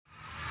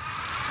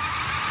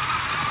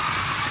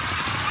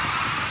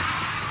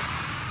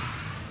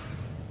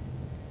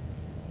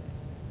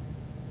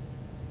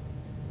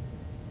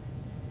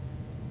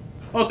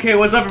Okay,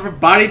 what's up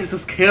everybody? This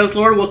is Chaos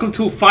Lord. Welcome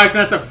to Five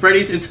Nights at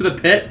Freddy's Into the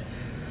Pit.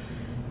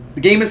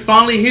 The game is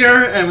finally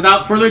here, and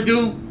without further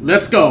ado,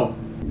 let's go.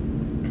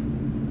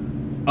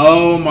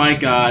 Oh my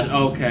god.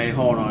 Okay,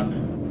 hold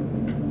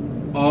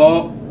on.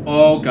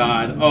 Oh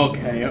god.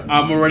 Okay,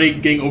 I'm already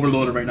getting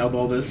overloaded right now with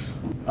all this.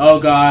 Oh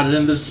god, and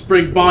then the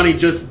Spring Bonnie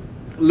just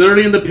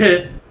literally in the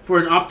pit. For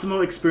an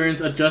optimal experience,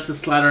 adjust the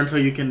slider until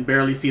you can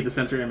barely see the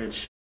center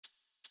image.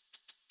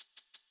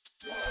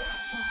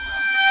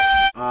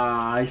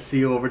 I see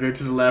you over there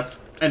to the left.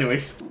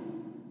 Anyways.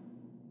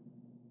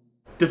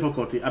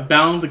 Difficulty. A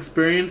balanced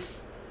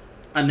experience.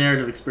 A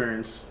narrative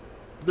experience.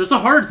 There's a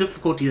harder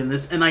difficulty than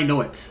this, and I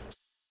know it.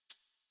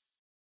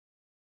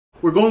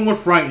 We're going more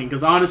frightening,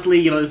 because honestly,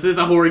 you know, this is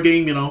a horror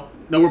game, you know.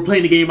 No, we're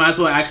playing the game, might as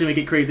well actually make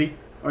it crazy.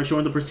 Are you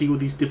showing to proceed with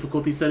these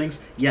difficulty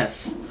settings?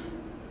 Yes.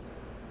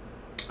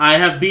 I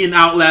have beaten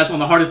Outlast on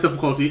the hardest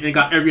difficulty and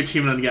got every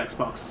achievement on the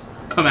Xbox.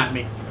 Come at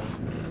me.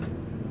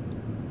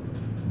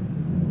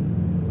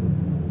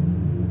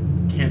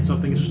 Can't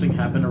something interesting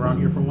happen around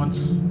here for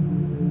once?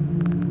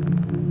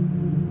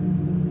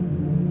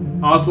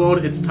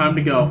 Oswald, it's time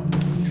to go.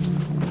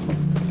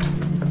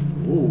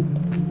 Ooh.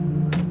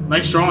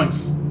 Nice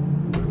drawings.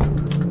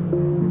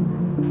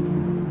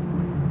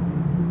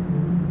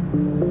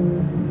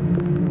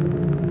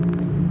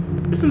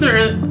 Isn't there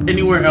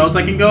anywhere else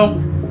I can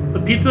go?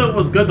 The pizza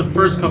was good the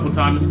first couple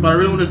times, but I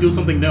really want to do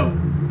something new.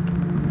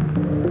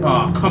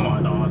 Aw, oh, come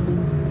on, Oz.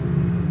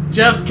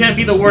 Jeff's can't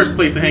be the worst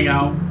place to hang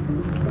out.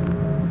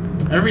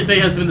 Every day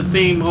has been the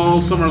same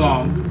all summer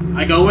long.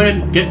 I go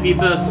in, get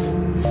pizza,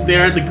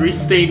 stare at the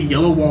grease-stained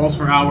yellow walls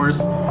for hours,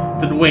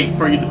 then wait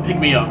for you to pick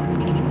me up.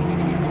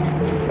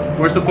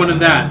 Where's the fun in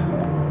that?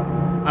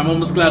 I'm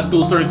almost glad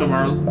school's starting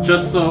tomorrow,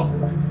 just so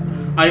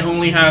I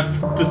only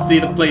have to see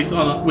the place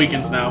on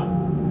weekends now.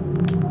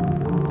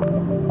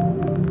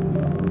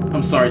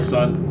 I'm sorry,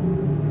 son.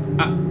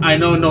 I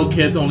know no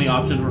kid's only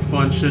option for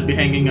fun should be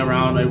hanging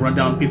around a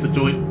rundown pizza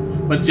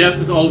joint, but Jeff's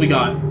is all we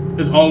got.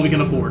 It's all we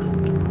can afford.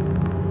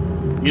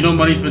 You know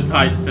money's been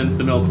tight since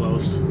the mill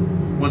closed.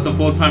 Want some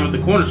full time at the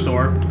corner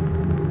store?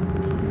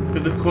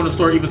 If the corner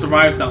store even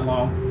survives that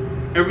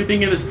long.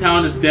 Everything in this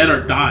town is dead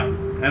or dying,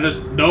 and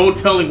there's no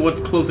telling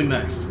what's closing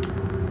next.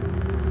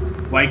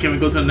 Why can't we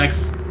go to the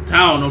next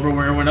town over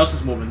where everyone else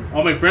is moving?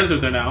 All my friends are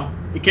there now.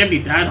 It can't be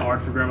that hard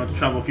for Grandma to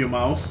travel a few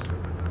miles.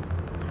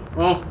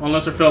 Well,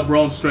 unless her felt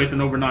bone strengthened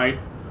overnight,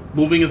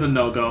 moving is a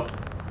no-go.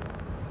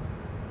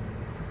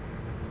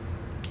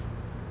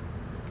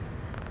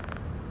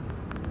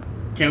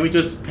 Can't we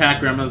just pack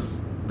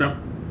Grandma's...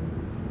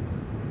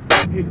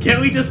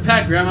 Can't we just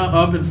pack Grandma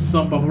up in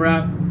some bubble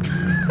wrap?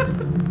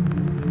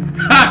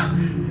 Ha!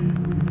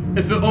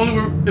 If it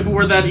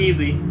were that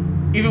easy.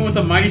 Even with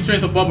the mighty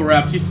strength of bubble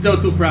wrap, she's still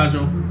too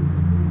fragile.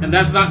 And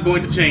that's not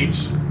going to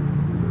change.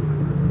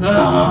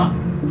 Ugh.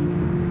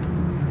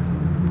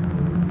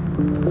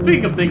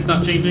 Speaking of things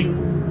not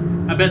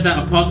changing, I bet that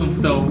opossum's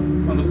still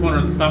on the corner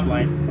of the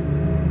stoplight.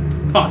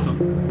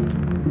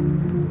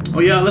 Possum.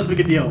 Oh yeah, let's make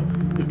a deal.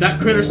 If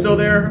that critter's still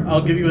there,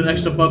 I'll give you an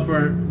extra buck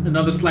for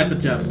another slice of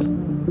Jeff's.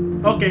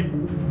 Okay.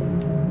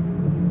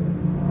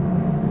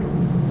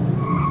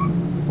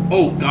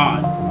 Oh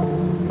god.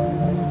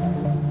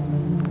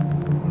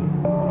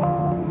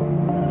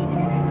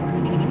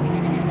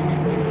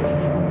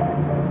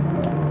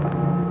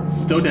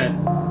 Still dead.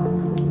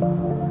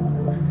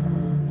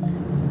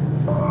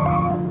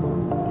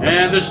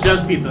 And there's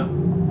Jeff's pizza.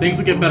 Things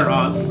will get better,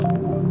 Oz.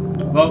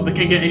 Well, they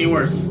can't get any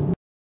worse.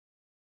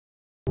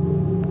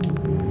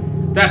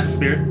 That's the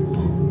spirit.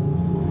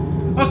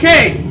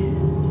 Okay!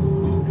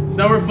 So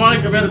now we're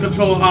finally going to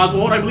control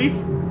Oswald, I believe.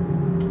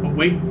 Oh,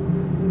 wait.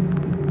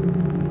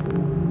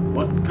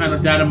 What kind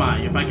of dad am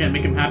I? If I can't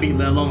make him happy,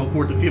 let alone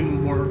afford to feed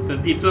him more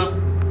than pizza?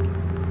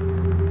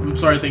 I'm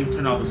sorry things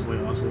turned out this way,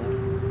 Oswald.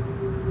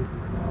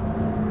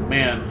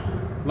 Man,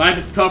 life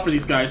is tough for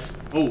these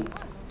guys. Oh.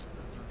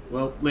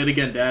 Well, late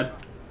again, Dad.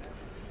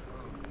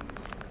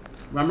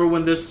 Remember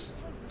when this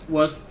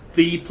was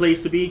the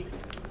place to be?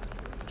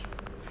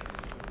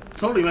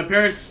 Totally, my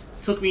parents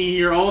took me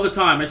here all the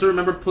time. I still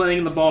remember playing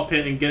in the ball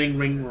pit and getting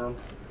ringworm.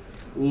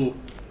 Ooh.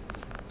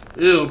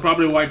 Ew,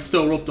 probably why it's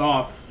still roped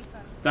off.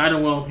 That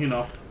and, well, you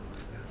know.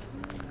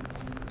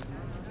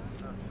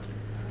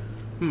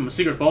 A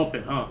secret ball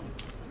pit, huh?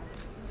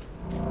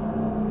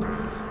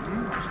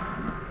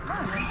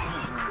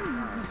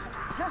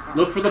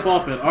 Look for the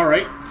ball pit.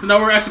 Alright. So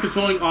now we're actually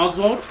controlling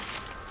Oswald.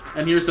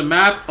 And here's the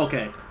map.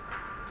 Okay.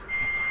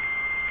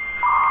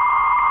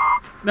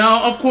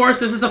 Now, of course,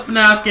 this is a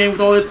FNAF game with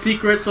all its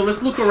secrets, so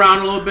let's look around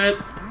a little bit.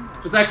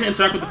 Let's actually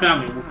interact with the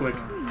family real quick.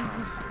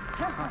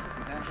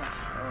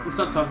 Let's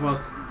not talk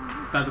about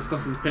that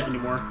disgusting pit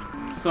anymore.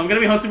 So I'm gonna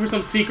be hunting for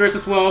some secrets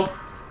as well.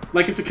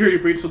 Like in Security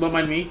Breach, so don't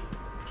mind me.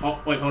 Oh,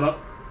 wait, hold up.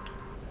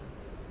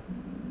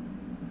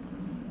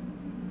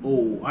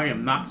 Oh, I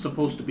am not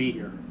supposed to be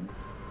here.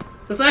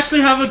 Let's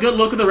actually have a good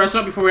look at the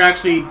restaurant before we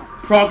actually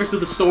progress through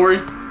the story.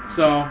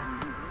 So,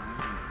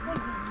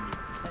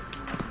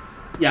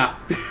 yeah.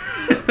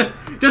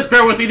 Just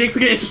bear with me, things will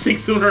get interesting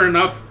sooner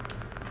enough.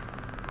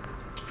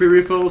 Free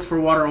refills for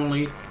water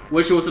only.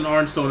 Wish it was an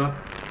orange soda.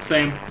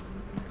 Same.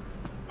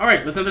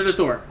 Alright, let's enter this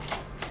door.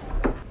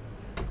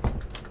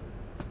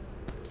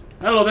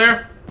 Hello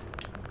there.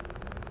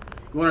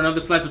 You want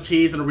another slice of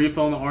cheese and a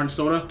refill on the orange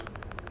soda?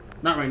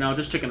 Not right now,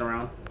 just checking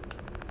around.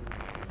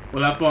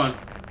 Well, have fun.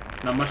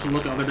 Not much to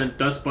look at other than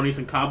dust bunnies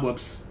and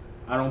cobwebs.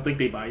 I don't think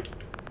they bite.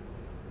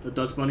 The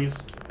dust bunnies?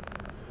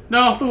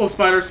 No, the wolf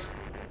spiders.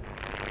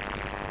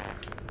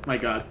 My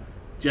god.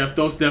 Jeff,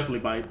 those definitely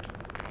bite.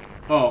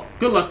 Oh,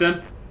 good luck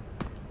then.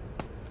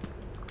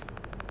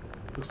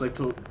 Looks like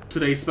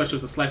today's special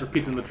is a slice of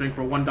pizza and a drink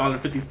for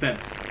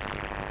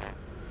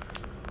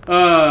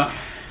 $1.50.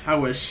 I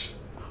wish.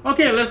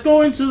 Okay, let's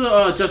go into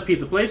the Jeff's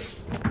Pizza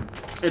place.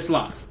 It's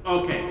locked.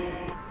 Okay.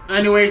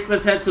 Anyways,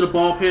 let's head to the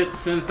ball pit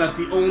since that's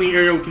the only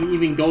area we can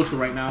even go to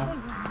right now.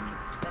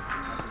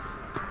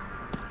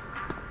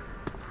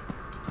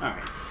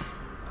 Alright.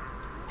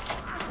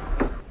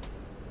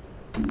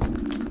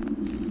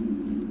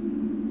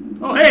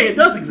 Oh, hey, it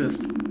does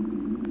exist.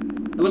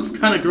 It looks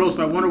kind of gross,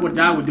 but I wonder what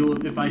Dad would do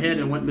if I hid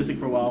and went missing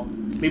for a while.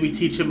 Maybe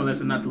teach him a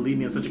lesson not to leave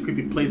me in such a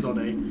creepy place all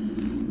day.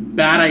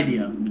 Bad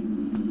idea.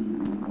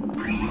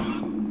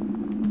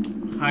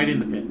 Hide in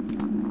the pit.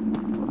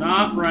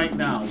 Not right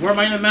now. Where am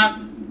I in the map?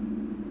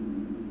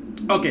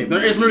 Okay,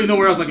 there is literally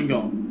nowhere else I can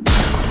go.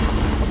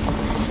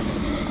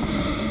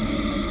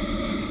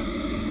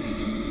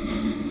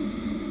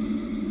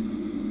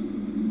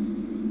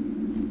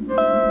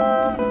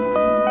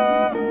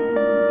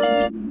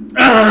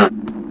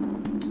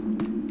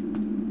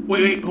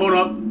 Wait, hold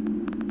up.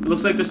 It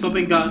looks like there's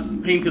something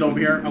got painted over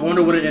here. I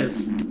wonder what it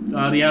is.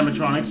 The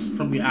animatronics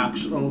from the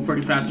actual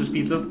Freddy Fazbear's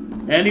Pizza.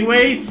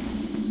 Anyways,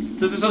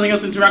 since there's nothing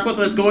else to interact with,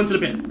 let's go into the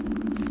pit.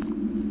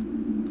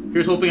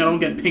 Here's hoping I don't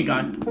get pink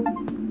eye.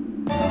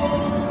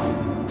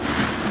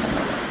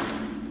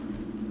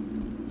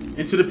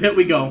 Into the pit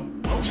we go.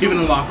 Achievement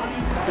unlocked.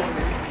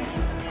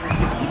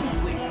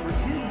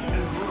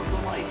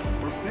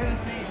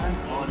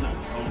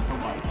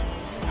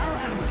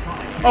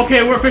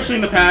 Okay, we're officially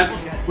in the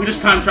past. We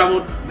just time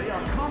traveled.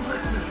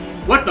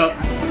 What the?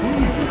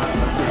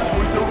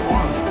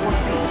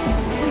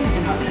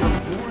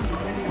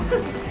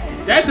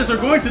 Dad says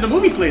we're going to the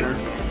movies later.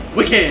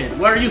 Wicked,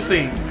 what are you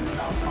seeing?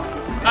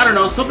 I don't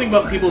know, something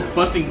about people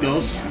busting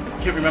ghosts.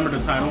 Can't remember the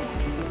title.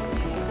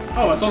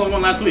 Oh, I saw the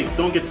one last week.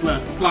 Don't get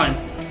slimed.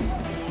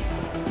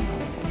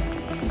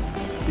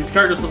 These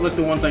characters look like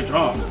the ones I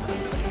draw.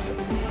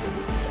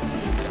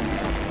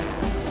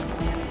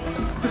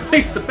 This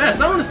place is the best.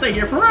 I want to stay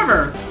here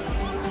forever.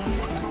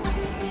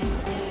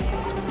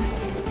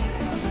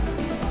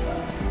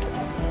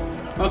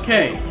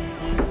 Okay.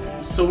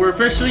 So we're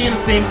officially in the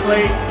same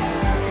place.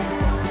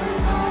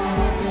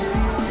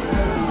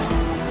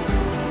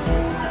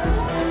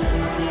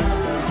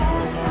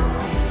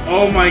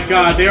 Oh my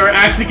god, they are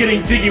actually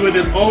getting jiggy with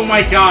it. Oh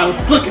my god,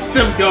 look at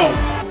them go.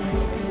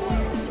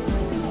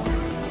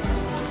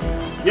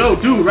 Yo,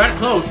 dude, right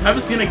close.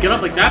 Haven't seen it get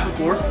up like that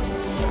before.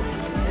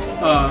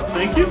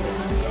 Thank you.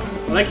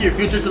 I like your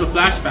Future to the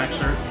Flashback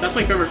shirt. That's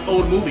my favorite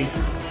old movie.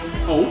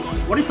 Oh,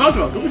 what are you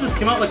talking about? The movie just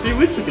came out like 3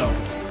 weeks ago.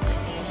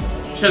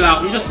 Chill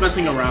out, you're just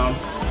messing around.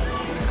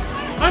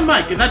 I'm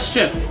Mike, and that's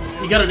Chip.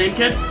 You got a name,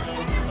 kid?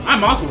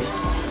 I'm Oswald.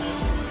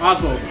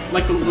 Oswald,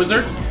 like the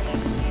wizard?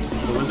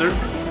 The wizard?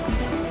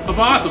 Of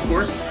Oz, of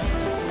course.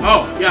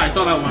 Oh, yeah, I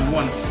saw that one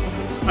once.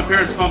 My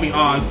parents call me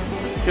Oz,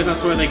 because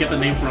that's where they get the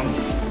name from.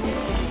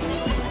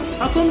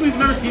 How come we've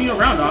never seen you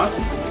around,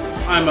 Oz?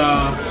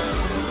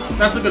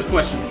 That's a good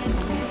question.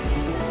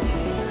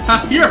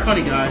 Ha, you're a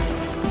funny guy.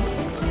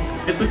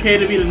 It's okay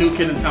to be the new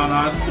kid in town,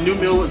 Oz. The new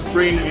mill is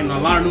bringing in a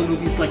lot of new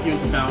newbies like you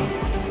into town.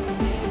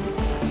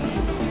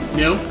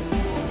 Mill?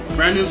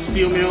 Brand new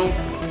steel mill.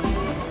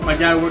 My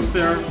dad works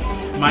there.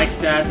 Mike's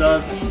dad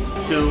does,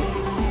 too.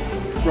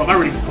 Bro, my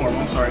reading's horrible,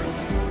 I'm sorry.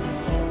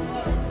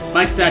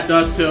 Mike's dad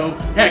does too.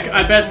 Heck,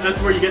 I bet that's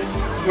where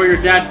your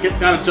dad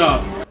got a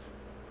job.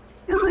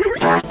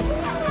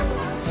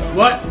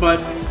 What?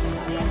 But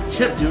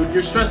Chip, dude,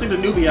 you're stressing the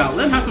newbie out.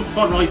 Let him have some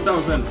fun while he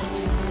settles in.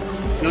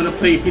 You wanna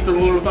play pizza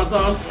roller with us,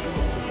 Oz?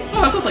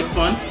 Oh, that sounds like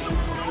fun.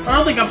 I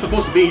don't think I'm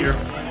supposed to be here.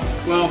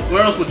 Well,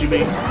 where else would you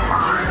be?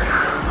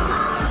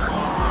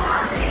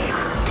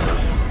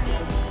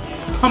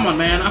 Come on,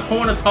 man. I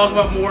want to talk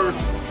about more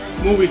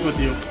movies with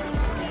you.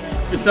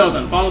 It's so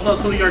then. Follow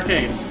us to the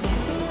arcade.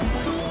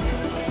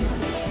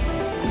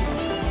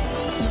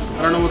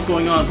 I don't know what's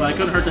going on, but I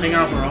couldn't hurt to hang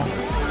out for a while.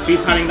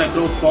 Beats hiding that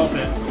ghost ball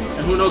pit.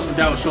 And who knows when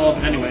Dad will show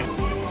up anyway.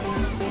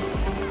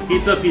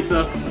 Pizza,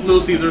 pizza.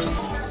 Little Caesars.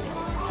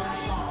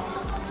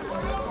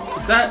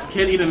 Is that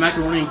kid eating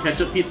macaroni and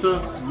ketchup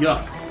pizza?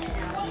 Yuck.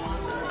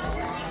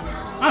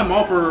 I'm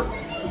all for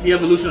the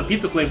evolution of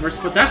pizza flavors,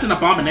 but that's an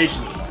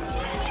abomination.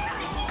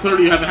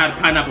 Clearly you haven't had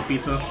pineapple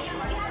pizza.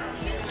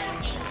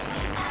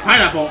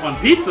 Pineapple on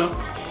pizza?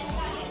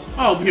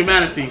 Oh, the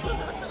humanity.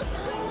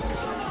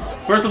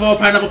 First of all,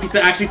 pineapple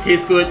pizza actually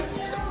tastes good.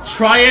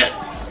 Try it,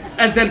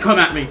 and then come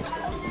at me.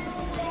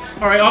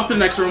 Alright, off to the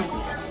next room.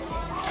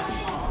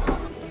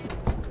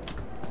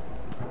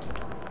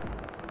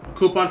 A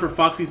coupon for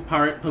Foxy's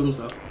Pirate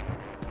Palooza.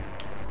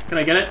 Can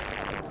I get it?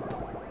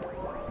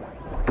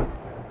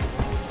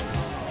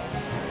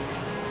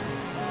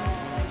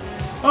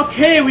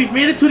 Okay, we've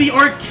made it to the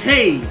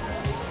arcade.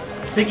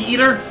 Ticket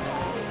eater.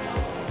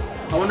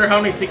 I wonder how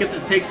many tickets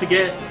it takes to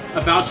get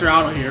a voucher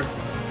out of here.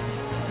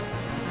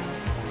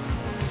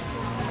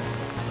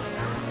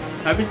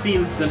 Have you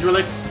seen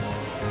Zendrelix?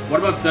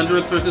 What about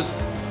Zendrelix versus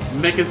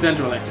Mecha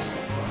Zendrelix?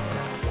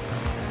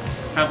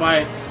 Have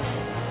I...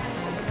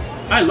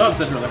 I love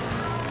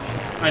Zendrelix.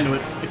 I knew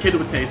it. A kid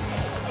with taste.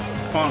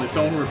 Fondly,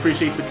 someone who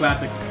appreciates the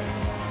classics.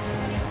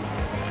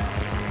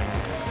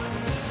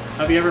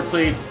 Have you ever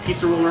played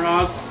Pizza Roller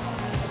Oz?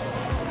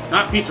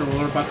 Not Pizza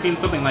Roller, but I've seen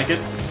something like it.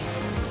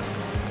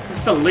 This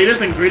is the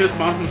latest and greatest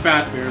mod from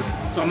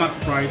Fazbears, so I'm not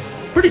surprised.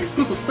 Pretty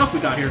exclusive stuff we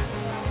got here.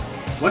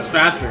 What's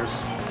Fazbears?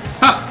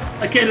 Ha!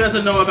 A kid who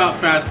doesn't know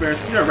about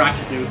Fazbears. You're a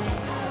racket, dude.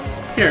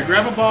 Here,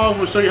 grab a ball and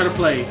we'll show you how to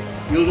play.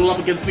 You'll go up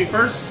against me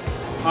first.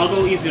 I'll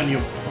go easy on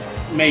you.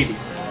 Maybe.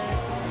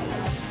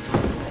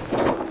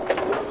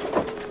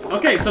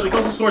 Okay, so the goal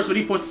is to score as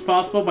many points as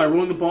possible by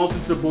rolling the balls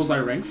into the bullseye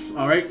rings.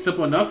 Alright,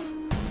 simple enough.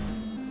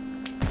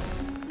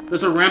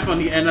 There's a ramp on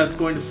the end that's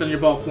going to send your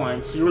ball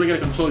flying, so you really gotta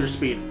control your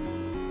speed.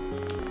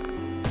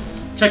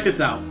 Check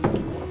this out.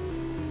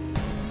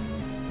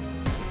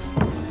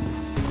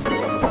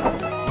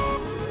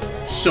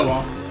 Show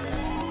off.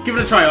 Give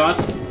it a try,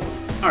 Oz.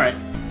 Alright.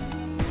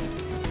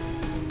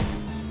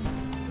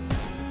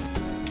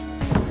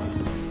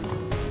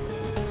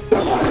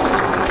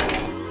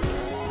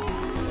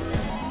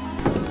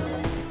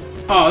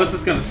 Oh, this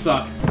is gonna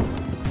suck.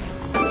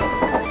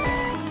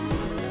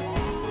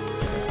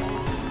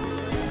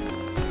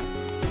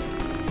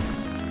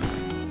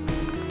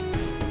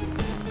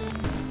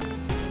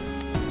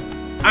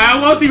 I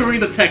wasn't even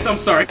reading the text, I'm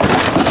sorry.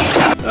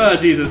 Oh,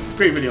 Jesus.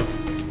 Great video.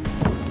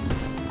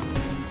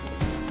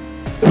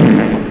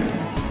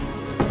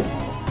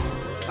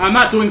 I'm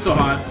not doing so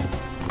hot.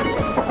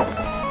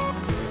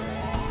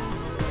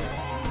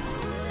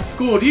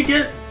 School, do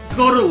you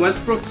go to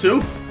Westbrook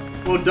too?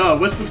 Well, duh.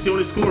 Westbrook's the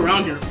only school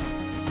around here.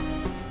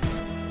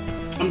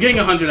 I'm getting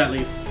 100 at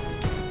least.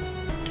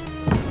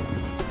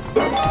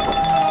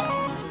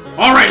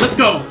 Alright, let's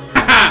go!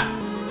 Haha!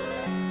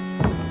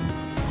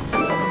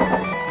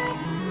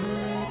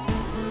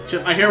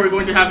 Chip, I hear we're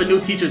going to have a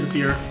new teacher this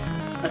year.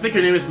 I think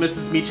her name is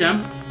Mrs.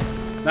 Meacham.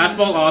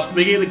 Basketball off,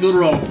 making it a good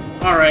roll.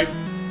 Alright.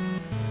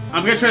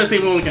 I'm gonna try the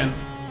same roll again.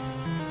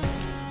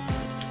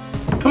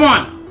 Come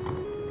on!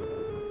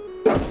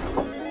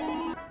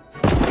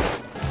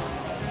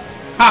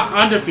 Ha!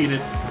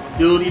 Undefeated.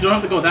 Dude, you don't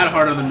have to go that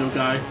hard on the new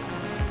guy.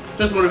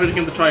 Just motivating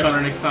him to try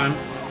harder next time.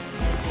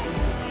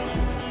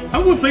 How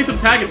about we play some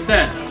tag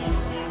instead?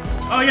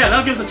 Oh yeah,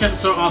 that'll give us a chance to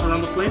show off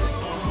around the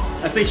place.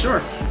 I say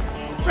sure.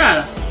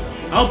 Right.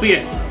 I'll be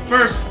it.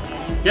 First,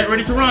 get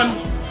ready to run.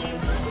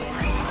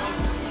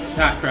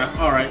 Ah, crap.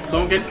 Alright,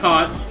 don't get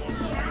caught.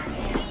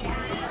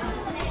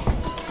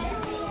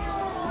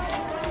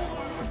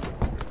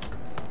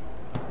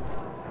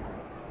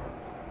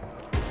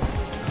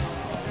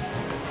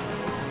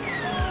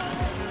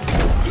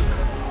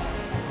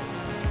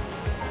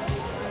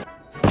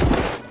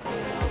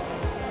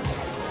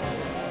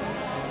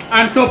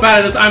 I'm so bad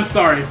at this, I'm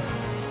sorry.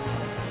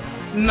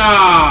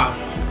 Nah.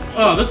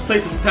 Oh, this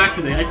place is packed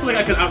today. I feel like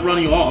I could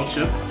outrun you all,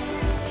 Chip.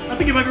 I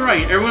think you might be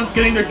right. Everyone's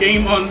getting their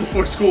game on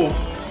before school.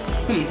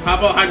 How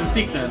about hide and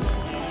seek then?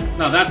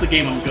 Now that's a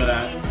game I'm good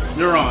at.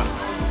 You're on.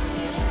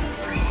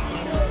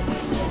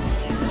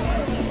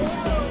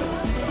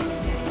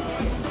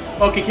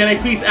 Okay, can I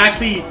please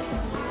actually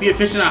be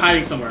efficient at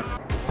hiding somewhere?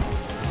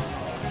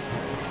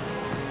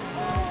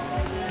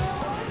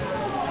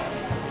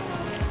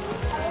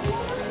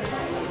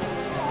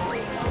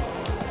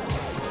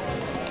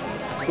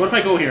 What if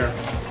I go here?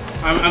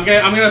 I'm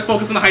gonna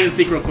focus on the hide and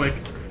seek real quick.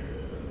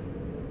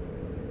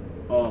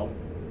 Oh.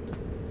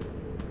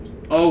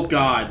 Oh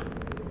god.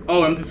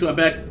 Oh, I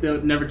bet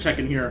they'll never check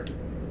in here.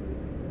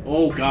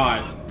 Oh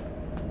god.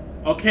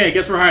 Okay, I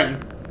guess we're hiding.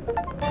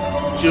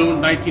 June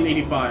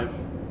 1985.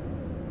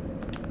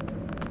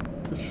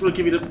 Let's really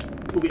give you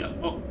the movie.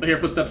 Oh, I hear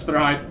footsteps. Better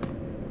hide.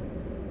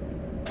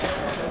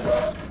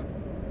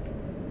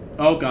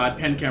 Oh god,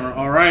 pen camera.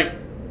 All right.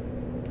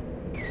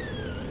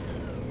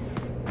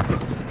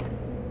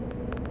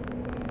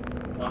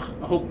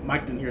 I hope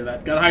Mike didn't hear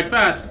that. Gotta hide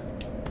fast.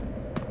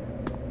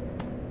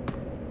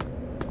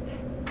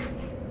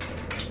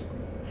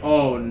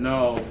 Oh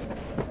no.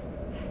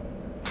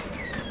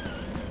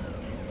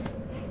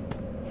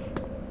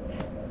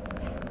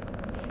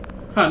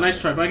 Huh,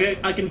 nice try, but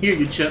I can hear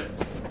you, Chip.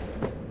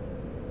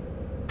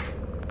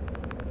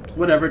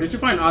 Whatever, did you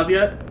find Oz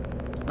yet?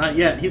 Not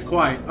yet, he's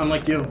quiet,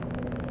 unlike you.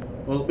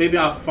 Well, maybe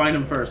I'll find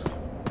him first.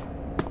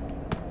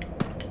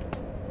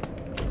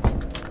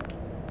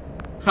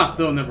 Ha,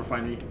 they'll never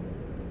find me.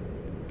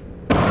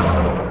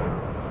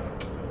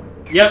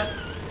 Yep.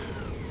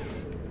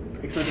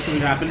 Expected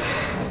something to happen.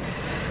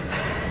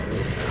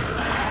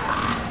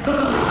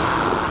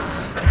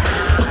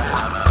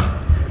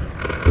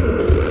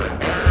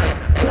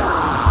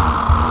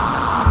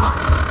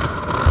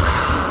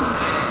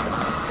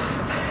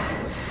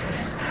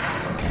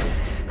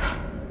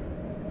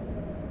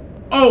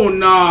 Oh,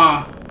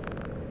 nah.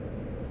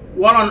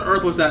 What on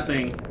earth was that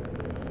thing?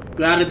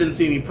 Glad it didn't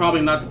see me. Probably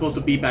not supposed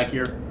to be back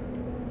here.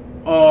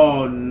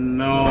 Oh,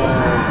 no.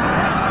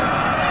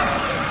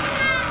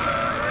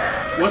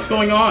 What's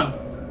going on?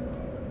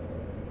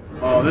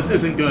 Oh, this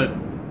isn't good.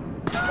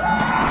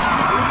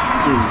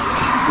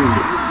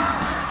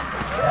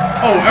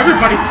 Oh,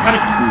 everybody's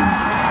panicking.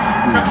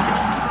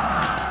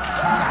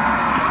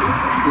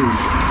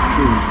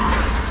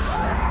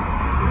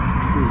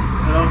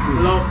 Hello?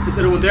 Hello? Is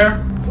anyone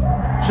there?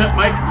 Shut,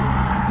 Mike.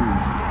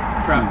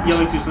 Crap,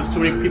 yelling's useless. Too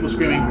many people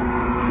screaming.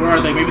 Where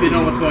are they? Maybe they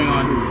know what's going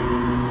on.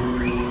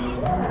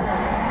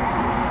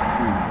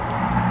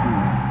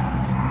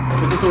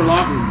 Is this door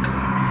locked?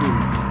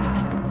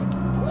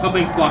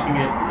 Something's blocking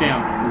it.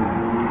 Damn.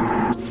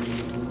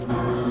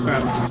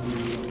 Crap.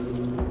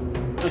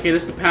 Okay,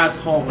 this is the past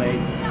hallway.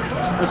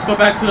 Let's go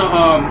back to the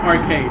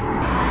arcade.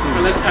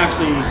 Okay, let's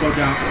actually go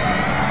down.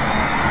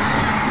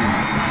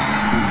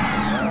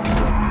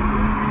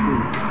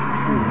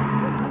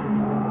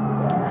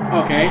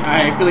 Okay,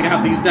 I feel like I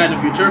have to use that in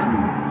the future.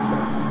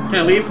 Can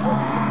I leave?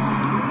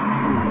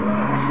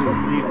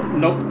 Just leave.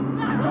 Nope.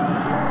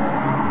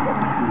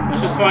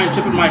 Let's just find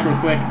Chip and Mike real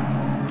quick.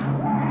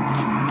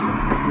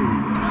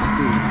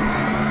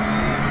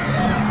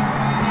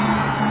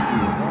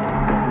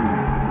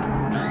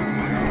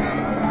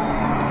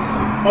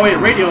 Oh wait,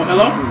 radio,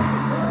 hello?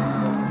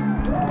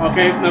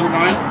 Okay, never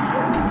mind.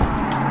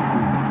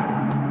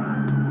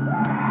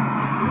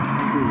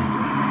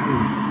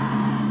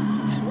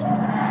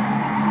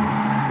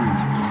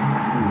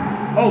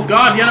 Oh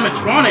god, the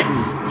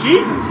animatronics!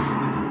 Jesus!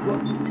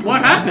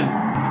 What happened?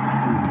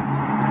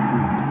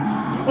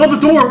 Oh, the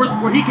door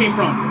where he came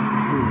from!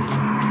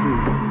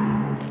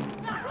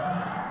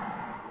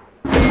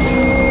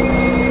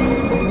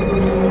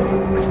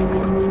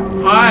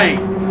 Hi!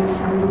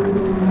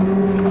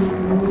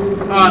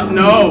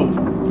 No!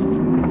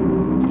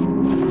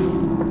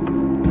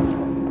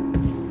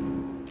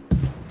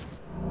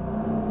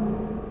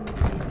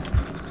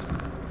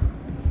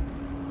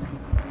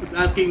 It's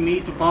asking me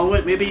to follow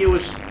it? Maybe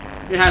it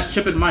has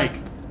Chip and Mike.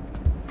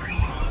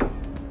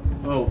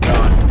 Oh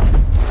god.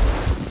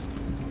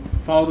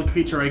 Follow the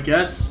creature, I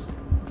guess.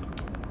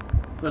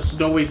 There's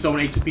no way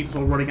someone ate 2 pizzas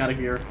while running out of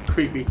here.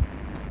 Creepy.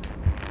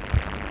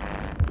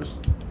 I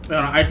don't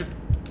know, I just...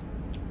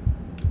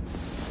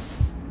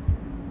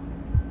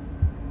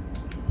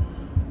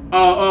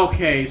 Oh,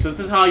 okay. So this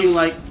is how you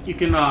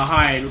can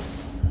hide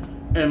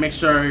and make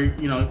sure,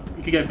 you know,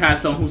 you can get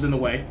past someone who's in the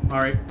way.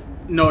 Alright.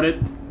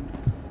 Noted.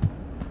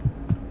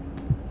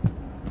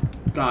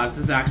 God, this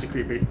is actually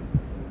creepy.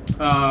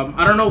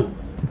 I don't know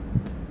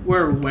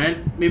where it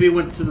went. Maybe it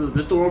went to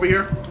this door over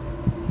here.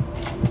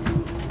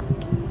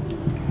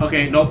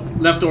 Okay, nope.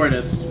 Left door it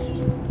is.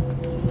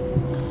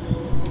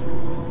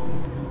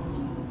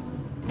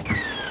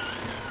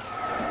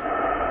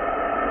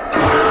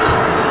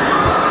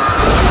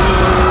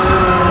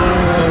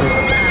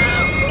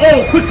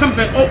 Oh, quick time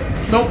event. Oh,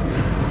 nope.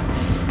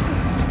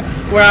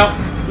 We're out.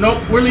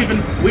 Nope, we're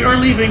leaving. We are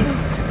leaving.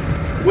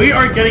 We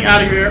are getting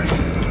out of here.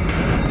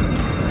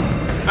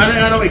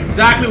 I know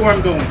exactly where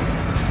I'm going.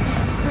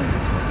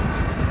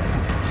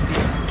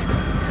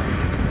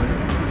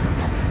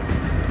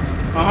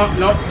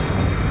 Nope.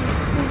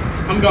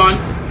 I'm gone.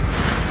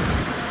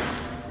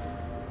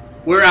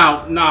 We're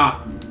out. Nah.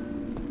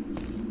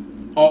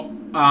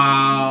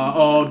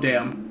 Oh,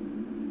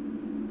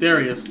 damn. There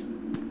he is.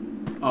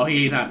 Oh,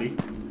 he ain't happy.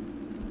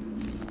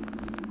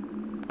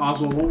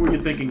 Oswald, what were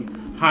you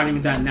thinking? Hiding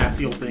in that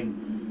nasty old thing.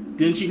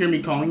 Didn't you hear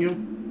me calling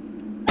you?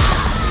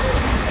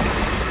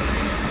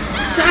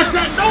 Dad,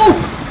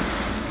 no!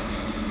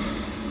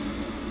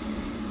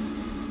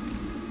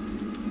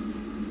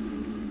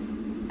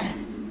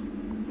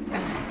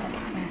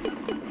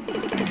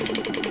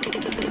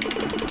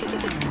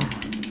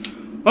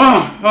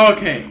 Oh,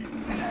 okay.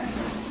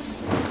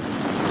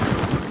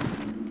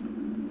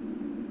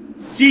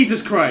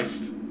 Jesus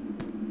Christ.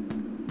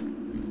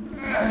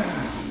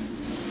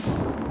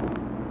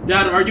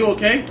 Dad, are you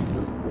okay?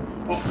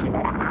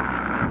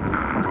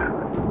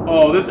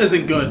 Oh, this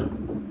isn't good.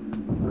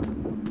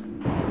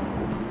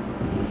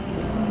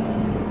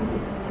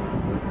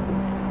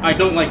 I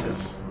don't like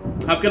this.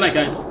 Have a good night,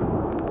 guys.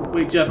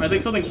 Wait, Jeff, I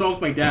think something's wrong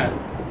with my dad.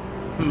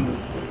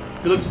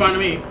 He looks fine to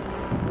me.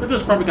 But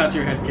this probably got to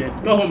your head, kid.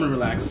 Go home and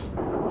relax.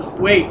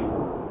 Wait.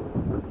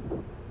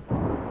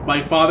 My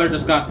father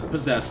just got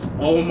possessed.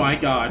 Oh my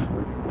god.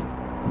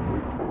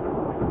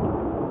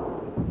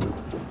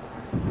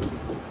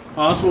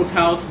 Oswald's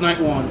house, night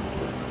 1.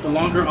 The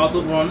longer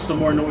Oswald runs, the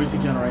more noise he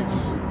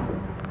generates.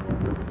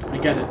 I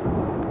get it.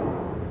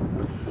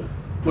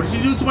 What did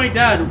you do to my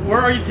dad? Where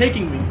are you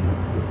taking me?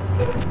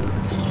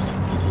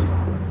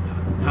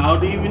 How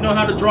do you even know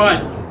how to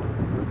drive?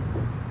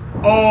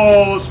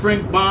 Oh,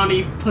 Spring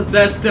Bonnie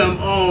possessed him.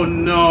 Oh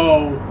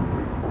no.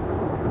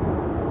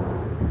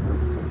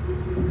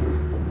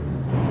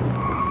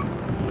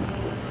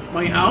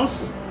 My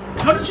house?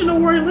 How did you know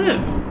where I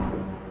live?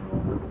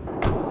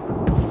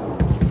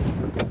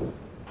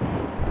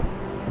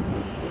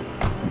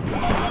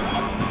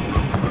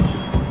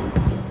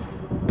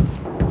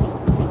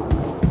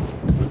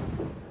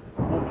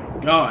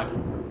 God.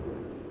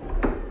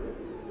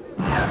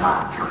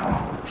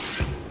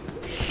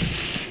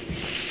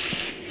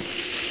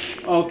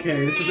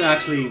 Okay, this is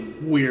actually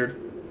weird.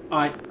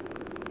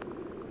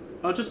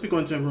 I'll just be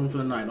going to my room for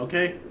the night,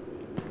 okay?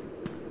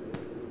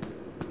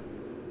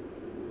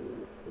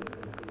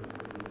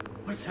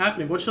 What's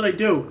happening? What should I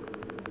do?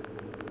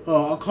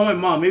 Oh, I'll call my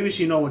mom. Maybe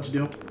she knows what to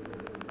do.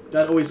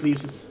 Dad always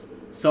leaves his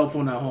cell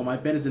phone at home. I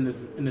bet it's in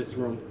this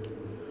room.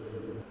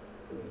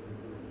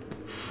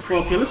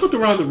 Well, okay, let's look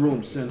around the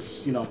room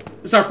since, you know,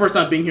 it's our first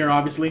time being here,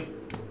 obviously.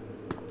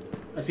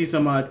 I see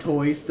some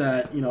toys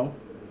that, you know,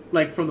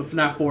 like from the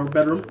FNAF 4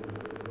 bedroom.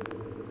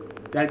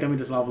 Dad got me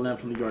this lava lamp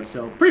from the yard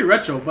sale. Pretty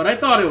retro, but I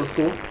thought it was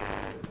cool.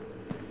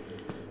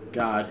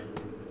 God.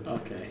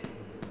 Okay.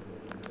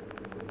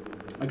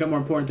 I got more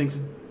important things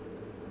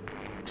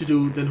to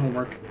do than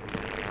homework.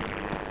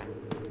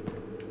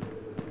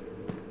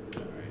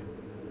 Alright.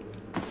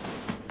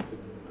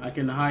 I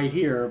can hide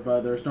here,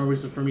 but there's no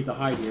reason for me to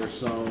hide here,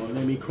 so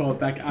let me crawl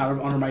back out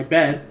under my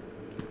bed.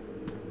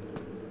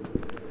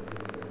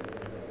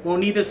 Won't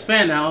need this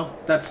fan now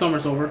that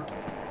summer's over.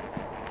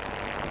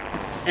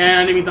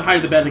 And I didn't mean to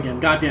hide the bed again.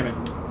 God damn it.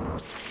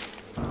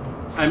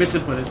 I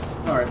misinputted.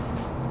 Alright.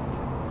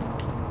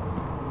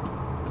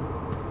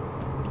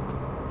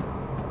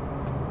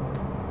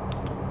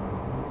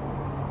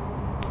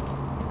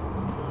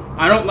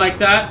 I don't like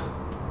that.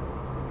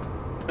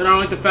 And I don't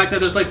like the fact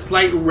that there's like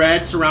slight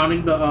red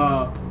surrounding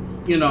the,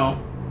 you know,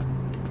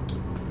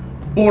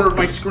 border of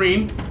my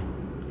screen.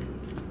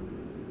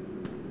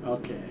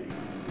 Okay.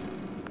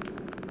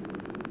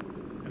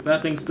 If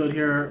that thing stood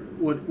here,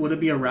 would it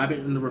be a rabbit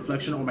in the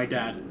reflection or my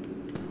dad?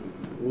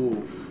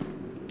 Oof.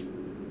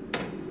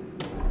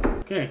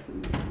 Okay.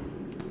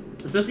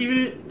 Is this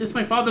even... Is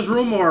my father's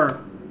room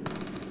or...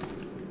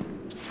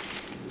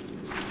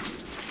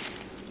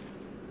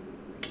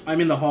 I'm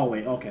in the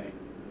hallway. Okay.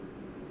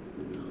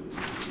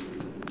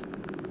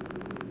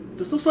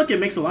 This looks like it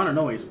makes a lot of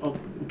noise. Oh,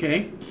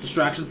 okay.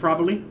 Distraction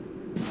probably.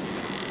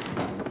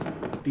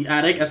 The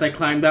attic as I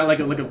climb that like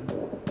a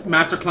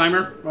master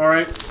climber.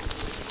 Alright.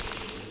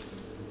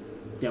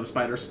 Damn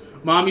spiders.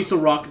 Mom used to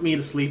rock me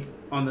to sleep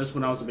on this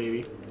when I was a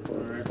baby.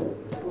 Alright.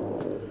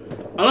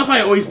 I love how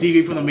I always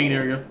deviate from the main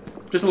area.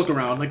 Just to look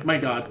around. Like, my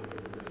god.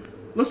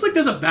 Looks like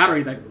there's a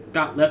battery that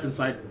got left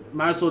inside.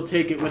 Might as well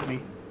take it with me.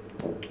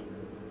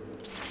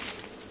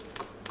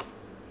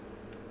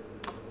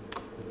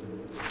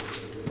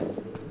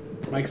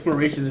 My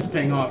exploration is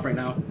paying off right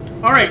now.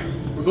 Alright,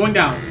 we're going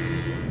down.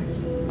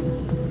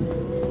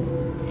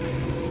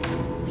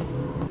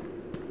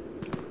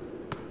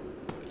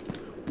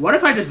 What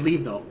if I just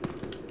leave, though?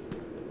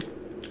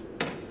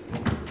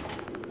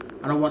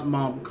 I don't want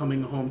Mom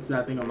coming home to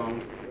that thing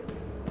alone.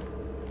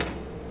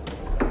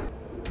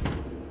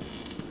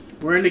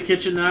 We're in the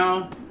kitchen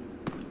now.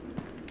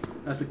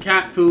 That's the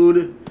cat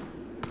food.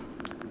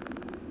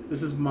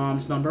 This is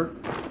Mom's number.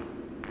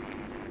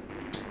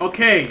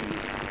 Okay.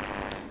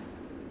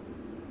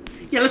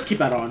 Yeah, let's keep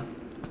that on.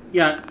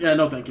 Yeah,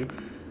 no thank you.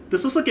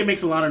 This looks like it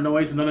makes a lot of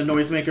noise. Another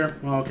noisemaker.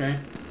 Oh, okay.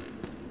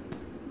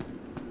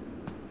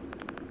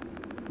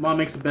 Mom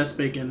makes the best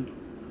bacon.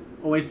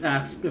 Always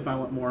asks if I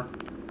want more.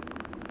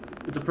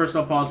 It's a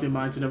personal policy of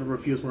mine to never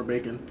refuse more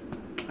bacon.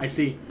 I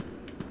see.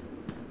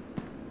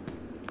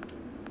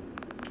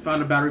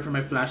 Found a battery for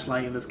my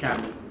flashlight in this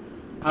cabinet.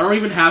 I don't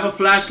even have a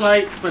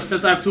flashlight, but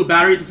since I have 2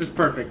 batteries, this is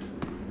perfect.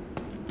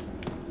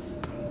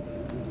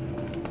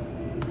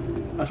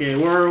 Okay,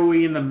 where are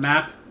we in the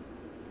map?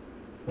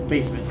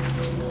 Basement.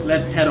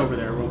 Let's head over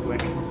there real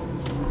quick.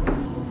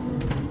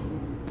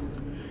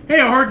 Hey,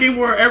 a horror game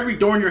where every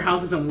door in your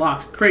house is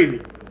unlocked.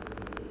 Crazy.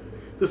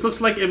 This looks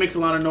like it makes a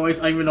lot of noise.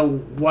 I don't even know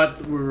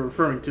what we're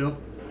referring to.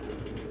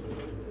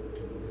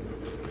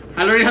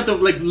 I literally have to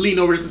like lean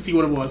over just to see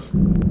what it was.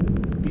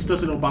 These still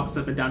no boxes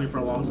have been down here for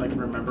a long so I can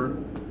remember.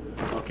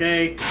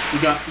 Okay, we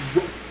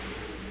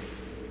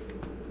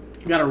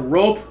got a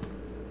rope.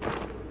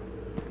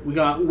 We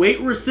got weight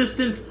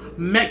resistance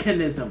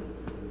mechanism.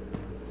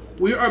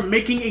 We are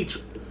making a...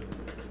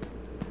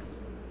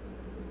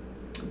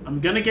 I'm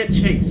gonna get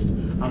chased.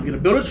 I'm gonna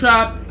build a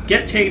trap,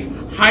 get chased,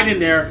 hide in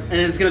there, and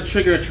then it's gonna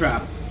trigger a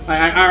trap.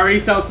 I already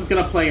saw this is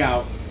gonna play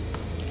out.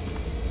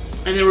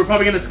 And then we're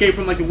probably gonna escape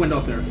from like the window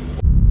up there.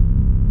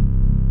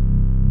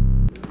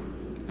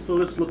 So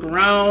let's look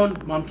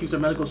around. Mom keeps her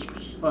medical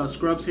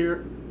scrubs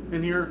here.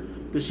 In here.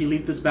 Did she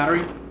leave this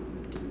battery?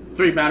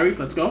 3 batteries.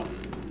 Let's go.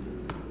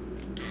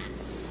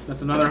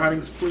 That's another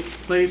hiding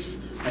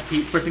place. I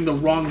keep pressing the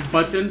wrong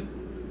button.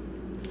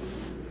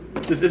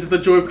 This isn't the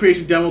Joy of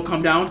Creation demo.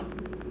 Come down.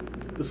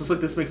 This looks like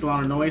this makes a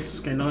lot of noise.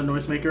 Okay, another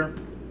noisemaker.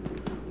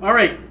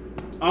 Alright.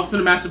 Off to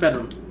the master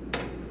bedroom.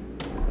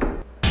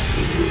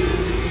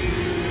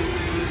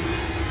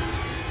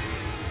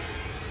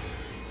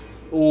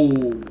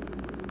 Oh.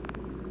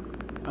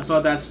 I saw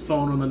Dad's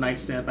phone on the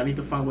nightstand, but I need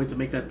to find a way to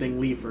make that thing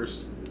leave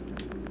first.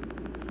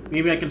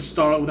 Maybe I can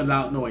start it with a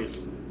loud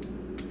noise.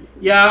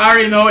 Yeah, I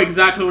already know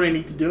exactly what I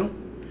need to do.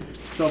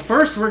 So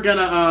first we're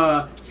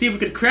gonna see if we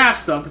could craft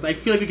stuff, because I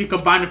feel like we could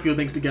combine a few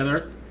things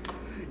together.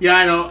 Yeah,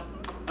 I know.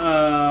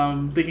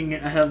 thinking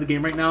ahead of the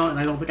game right now, and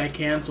I don't think I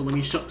can, so let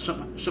me shut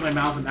my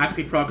mouth and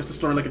actually progress the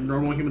story like a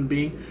normal human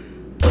being.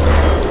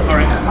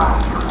 Alright.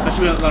 That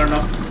should be loud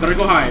enough. Better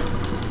go hide.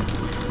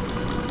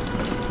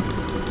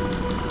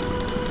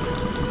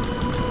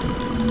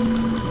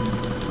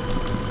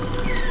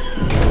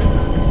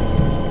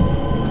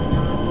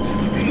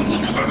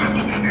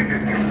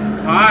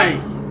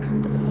 Hi!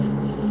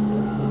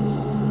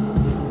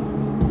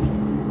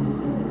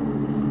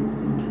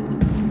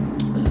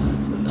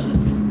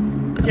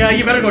 Yeah,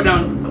 you better go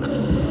down.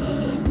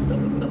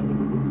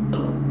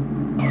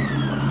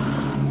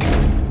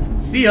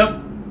 See ya.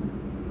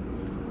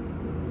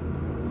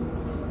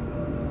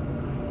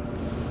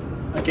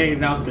 Okay,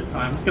 now's a good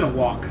time. I'm just gonna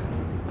walk.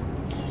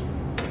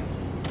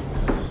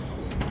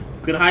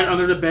 Gonna hide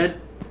under the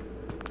bed.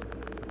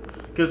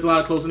 Cause there's a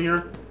lot of clothes in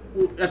here.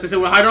 As I said,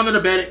 we'll hide under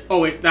the bed. Oh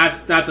wait,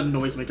 that's a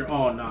noisemaker.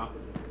 Oh no.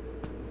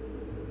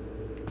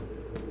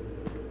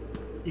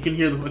 You can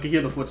hear I can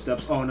hear the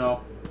footsteps. Oh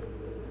no.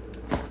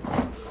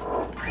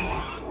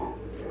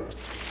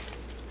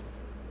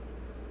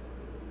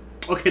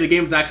 Okay, the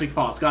game's actually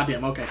paused.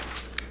 Goddamn, okay.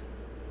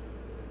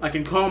 I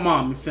can call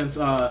mom since,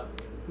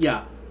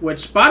 yeah.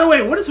 Which, by the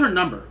way, what is her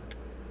number?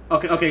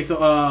 Okay,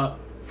 so,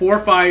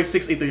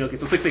 45683. Okay,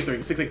 so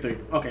 683.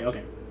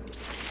 Okay.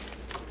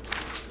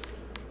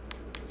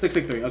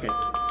 683, okay.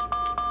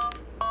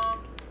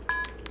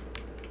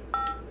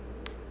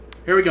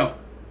 Here we go.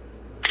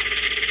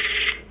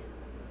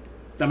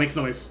 That makes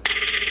noise.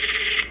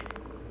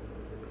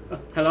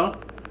 Hello?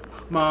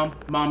 Mom,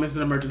 it's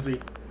an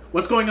emergency.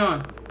 What's going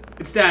on?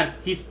 It's Dad.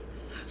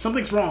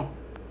 Something's wrong.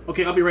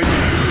 Okay, I'll be right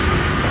back.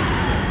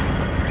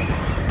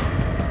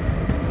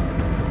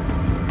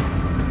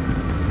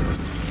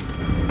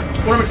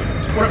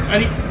 I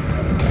need...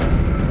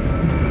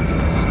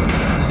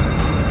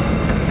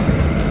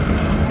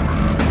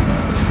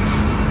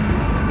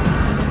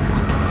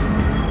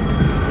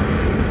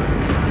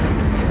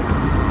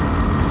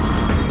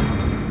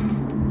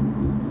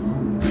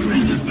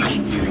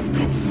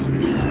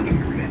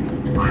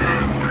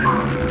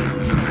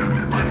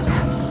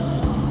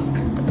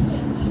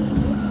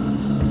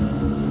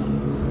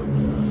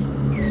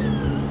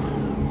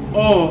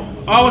 Oh,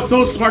 I was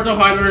so smart to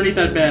hide underneath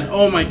that bed.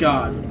 Oh my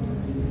god.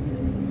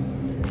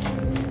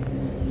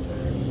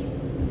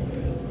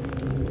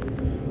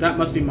 That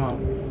must be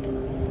Mom.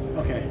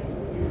 Okay.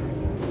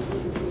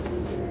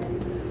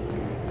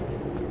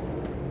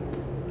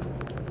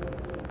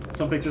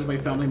 Some pictures of my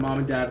family, Mom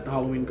and Dad at the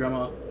Halloween,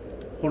 Grandma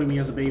holding me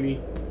as a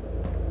baby.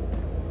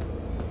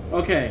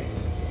 Okay.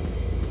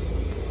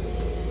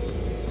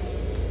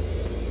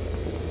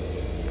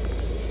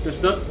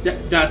 There's no...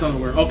 Dad's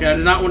underwear. Okay, I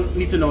did not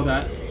need to know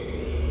that.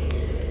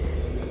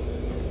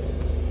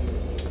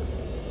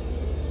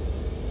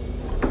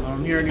 I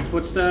don't hear any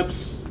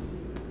footsteps.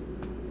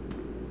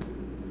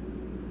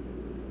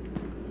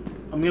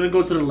 I'm gonna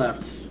go to the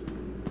left.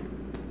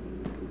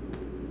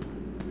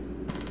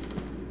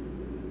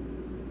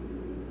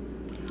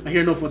 I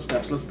hear no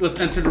footsteps. Let's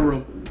enter the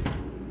room.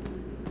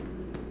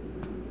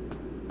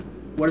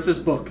 What is this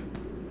book?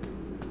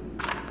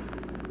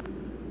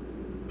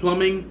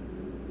 Plumbing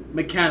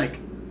mechanic.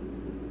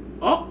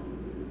 Oh!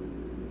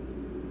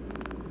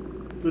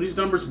 Do these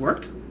numbers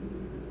work?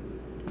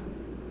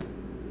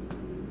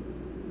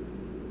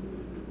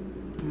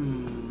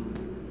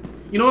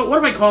 You know what? What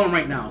if I call him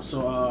right now?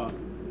 So,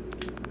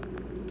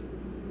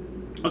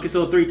 okay,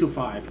 so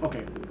 325.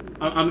 Okay,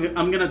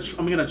 I'm gonna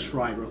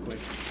try real quick.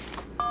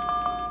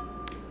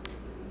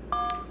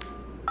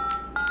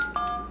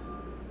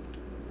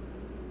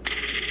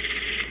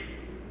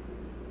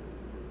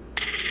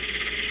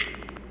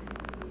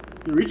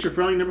 You reached your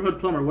friendly neighborhood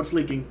plumber. What's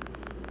leaking?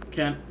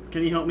 Can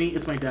you help me?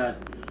 It's my dad.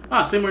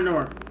 Ah, same way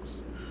nowhere.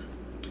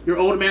 Your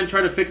old man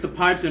tried to fix the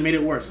pipes and made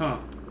it worse, huh?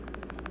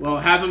 Well,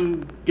 have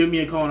him give me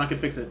a call and I can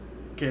fix it.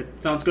 Okay,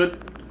 sounds good.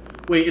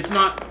 Wait, it's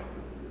not.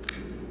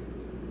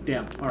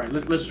 Damn. All right,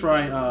 let's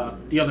try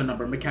the other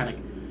number, mechanic.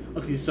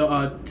 Okay, so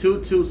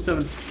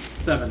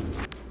 2277.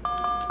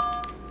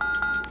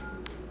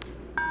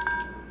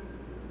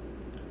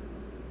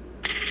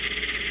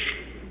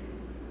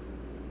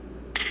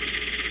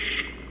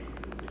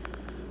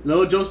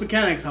 Hello, Joe's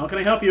Mechanics. How can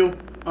I help you?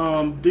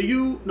 Do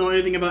you know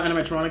anything about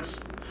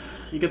animatronics?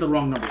 You get the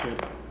wrong number,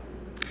 kid.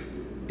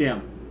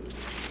 Damn.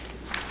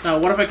 Now,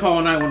 what if I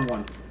call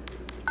 911?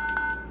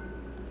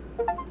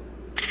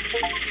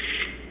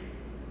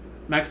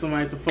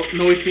 Maximize the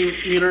noise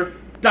meter.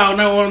 Dial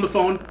 911 on the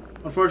phone.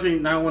 Unfortunately,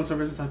 911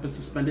 services have been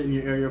suspended in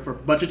your area for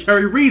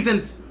budgetary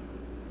reasons.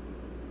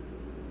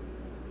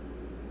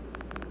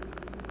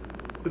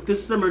 If this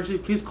is an emergency,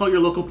 please call your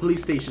local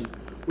police station.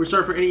 We're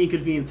sorry for any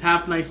inconvenience.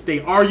 Have a nice day.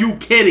 Are you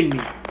kidding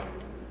me?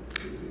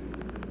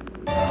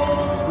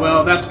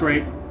 Well, that's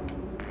great.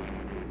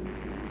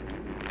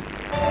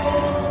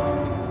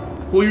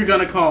 Who you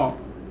gonna call?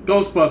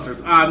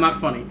 Ghostbusters. Ah,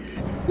 not funny.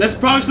 Let's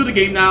progress to the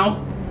game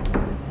now.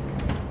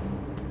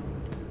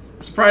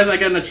 I'm surprised I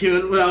got an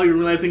achievement without even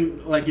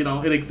realizing, like, you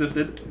know, it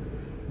existed.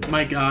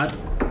 My god.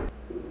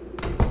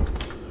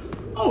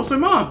 Oh, it's my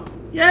mom.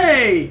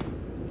 Yay!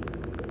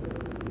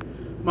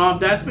 Mom,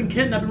 Dad's been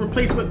kidnapped and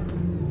replaced with...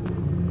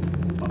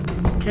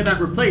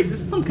 Kidnapped, replaced? Is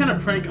this some kind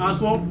of prank,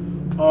 Oswald?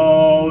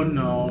 Oh,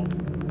 no.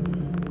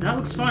 That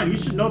looks fine. You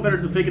should know better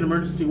to fake an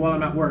emergency while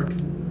I'm at work.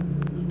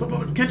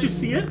 But can't you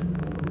see it?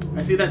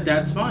 I see that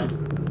Dad's fine.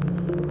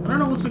 I don't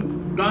know what's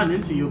been gotten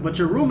into you, but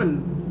your room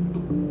and...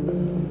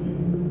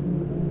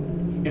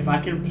 If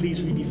I can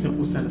please read these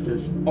simple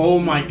sentences. Oh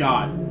my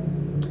god.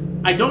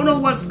 I don't know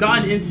what's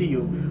gotten into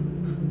you,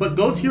 but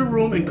go to your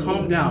room and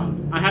calm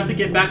down. I have to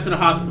get back to the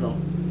hospital.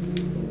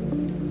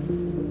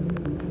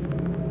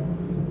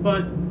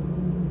 But...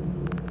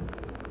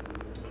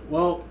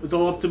 Well, it's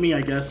all up to me,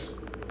 I guess.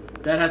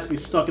 Dad has to be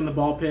stuck in the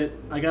ball pit.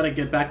 I gotta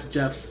get back to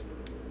Jeff's.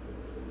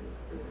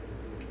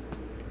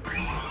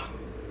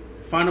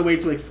 Find a way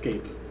to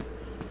escape.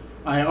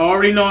 I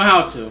already know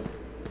how to.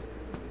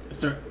 Yes,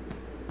 sir.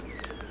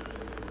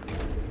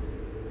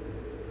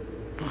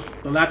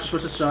 The latch is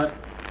supposed to shut.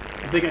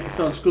 I think I can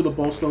still unscrew the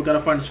bolts though. Gotta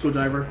find a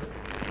screwdriver.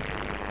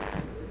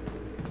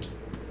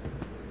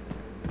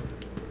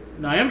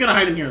 No, I am gonna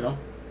hide in here though.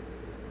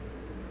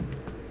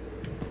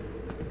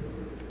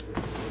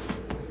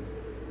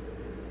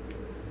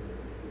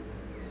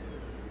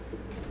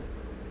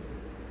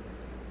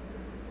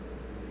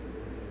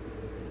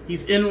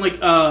 He's in like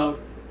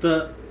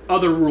the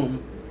other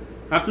room.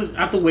 I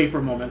have to wait for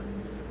a moment.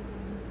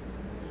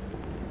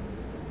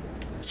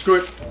 Screw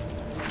it.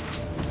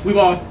 We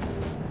all.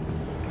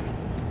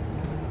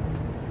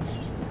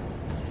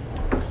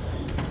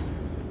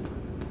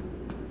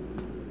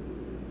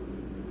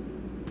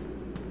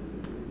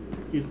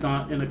 He's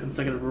not in a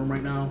consecutive room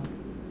right now.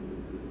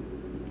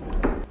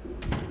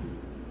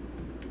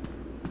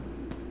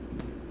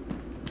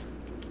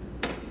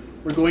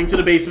 We're going to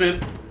the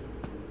basement.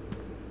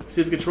 See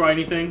if we can try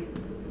anything.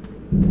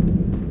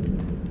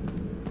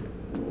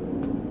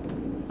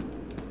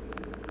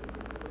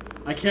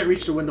 I can't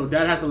reach the window.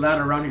 Dad has a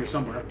ladder around here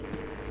somewhere.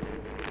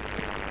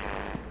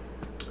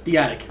 The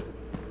attic.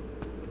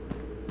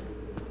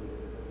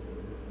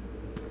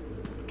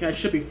 Okay, I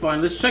should be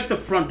fine. Let's check the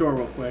front door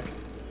real quick.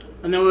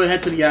 And then we'll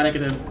head to the attic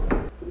and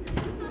then...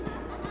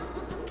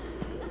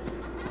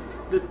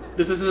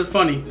 This isn't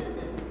funny.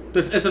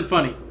 This isn't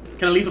funny.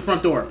 Can I leave the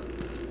front door?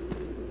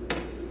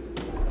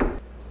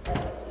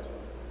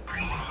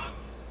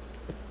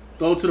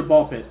 Go to the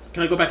ball pit.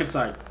 Can I go back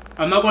inside?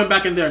 I'm not going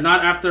back in there.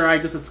 Not after I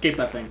just escaped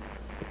that thing.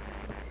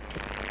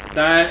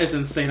 That is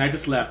insane. I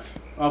just left.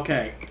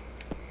 Okay.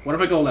 What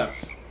if I go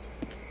left?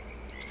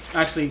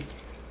 Actually,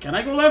 can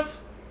I go left?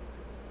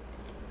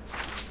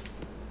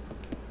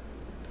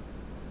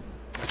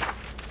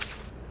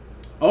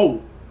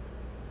 Oh.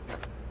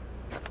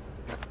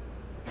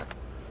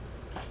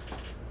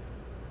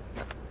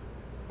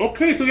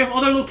 Okay, so we have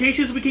other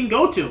locations we can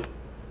go to.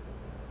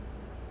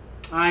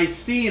 I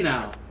see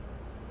now.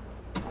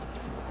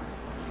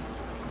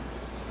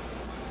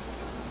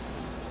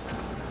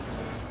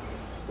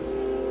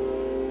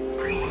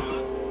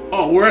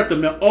 Oh, we're at the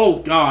mill. Oh,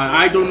 God.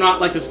 I do not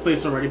like this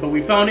place already, but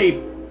we found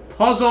a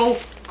puzzle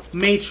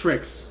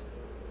matrix.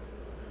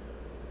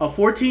 A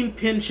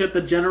 14-pin chip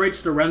that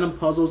generates the random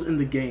puzzles in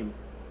the game.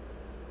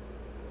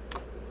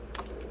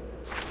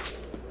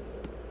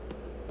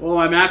 Well,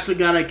 I'm actually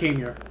glad I came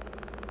here.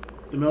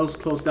 The mill's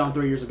closed down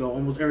 3 years ago.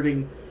 Almost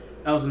everything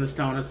else in this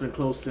town has been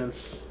closed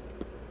since.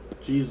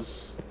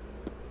 Jesus.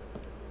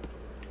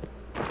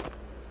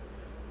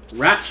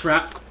 Rat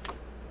trap.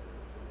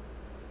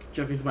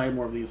 Jeff needs to buy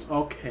more of these.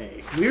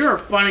 Okay. We are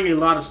finding a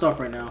lot of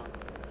stuff right now.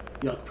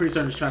 Yeah, pretty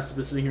certain this trash has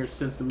been sitting here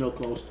since the mill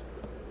closed.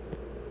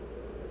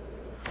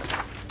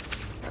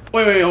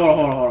 Wait,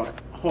 hold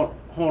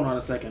on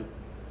a second.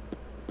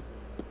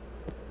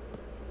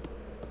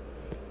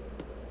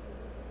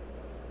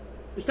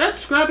 Is that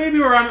Scrap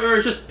Baby or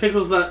is just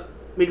pixels that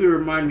make me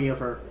remind me of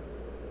her?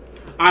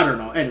 I don't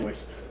know.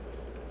 Anyways.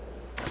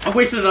 I've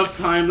wasted enough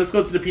time. Let's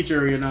go to the pizza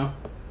area now.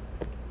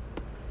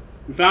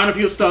 We found a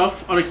few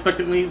stuff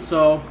unexpectedly,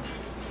 so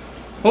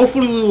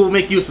hopefully we will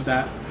make use of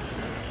that.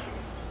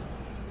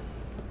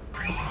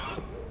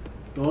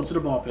 Go to the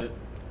ball pit.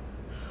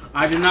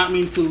 I did not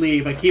mean to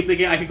leave. I keep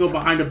thinking I could go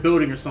behind a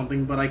building or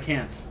something, but I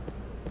can't.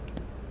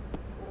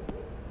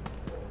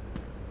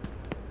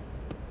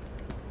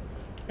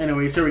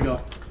 Anyways, here we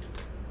go.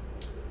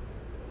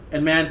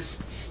 And man's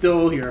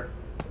still here.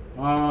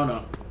 Oh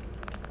no.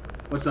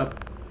 What's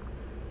up?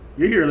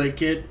 You're here late,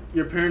 kid.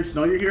 Your parents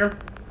know you're here?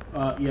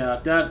 Yeah,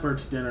 Dad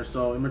burnt dinner,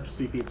 so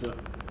emergency pizza.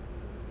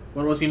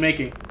 What was he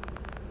making?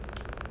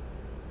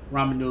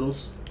 Ramen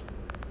noodles.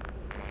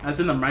 As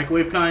in the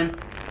microwave kind?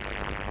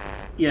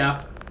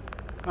 Yeah.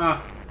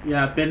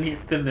 Yeah, been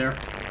there.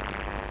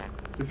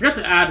 You forgot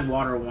to add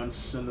water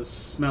once, and the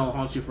smell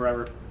haunts you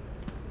forever.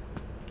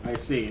 I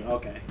see,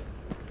 okay.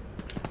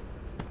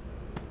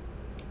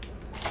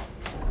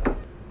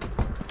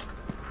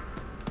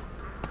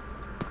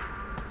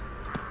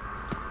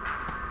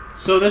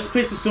 So this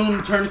place will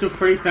soon turn into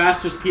Freddy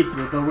Fazbear's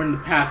Pizza, but we're in the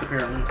past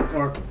apparently,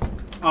 or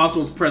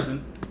Oswald's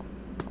present.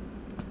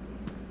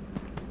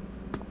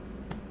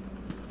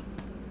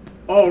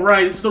 Oh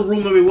right, this is the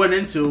room that we went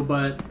into,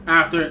 but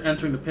after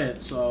entering the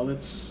pit. So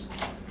let's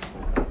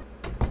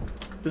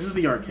This is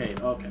the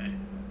arcade. Okay.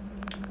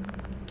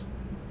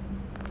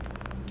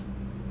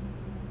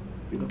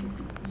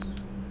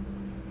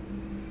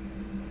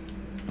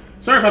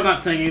 Sorry if I'm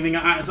not saying anything.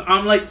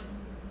 I'm like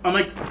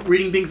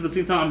reading things at the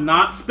same time. I'm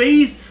not.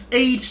 Space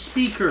age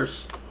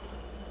speakers.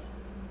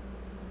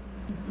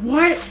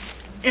 What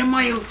am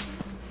I?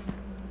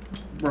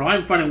 Bro,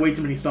 I'm finding way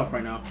too many stuff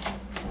right now.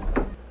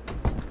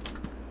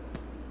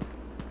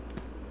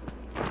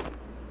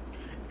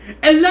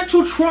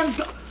 Electrotron.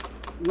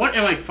 What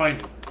am I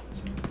finding?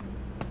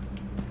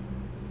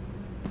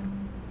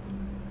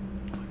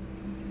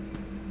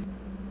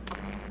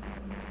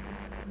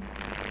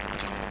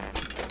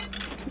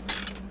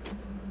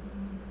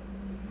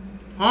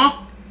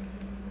 Huh?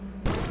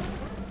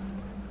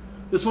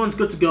 This one's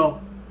good to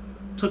go.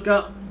 Took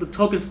out the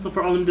token system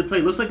for unlimited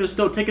play. Looks like there's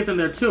still tickets in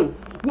there too.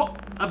 What?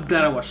 I'm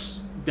glad I watched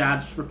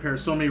Dad's repair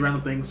so many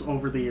random things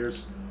over the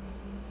years.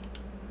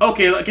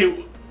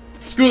 Okay.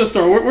 Screw the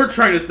store. We're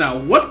trying this now.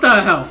 What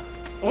the hell?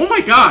 Oh my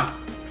god.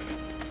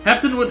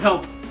 Hefton with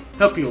help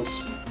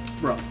heals.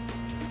 Bro.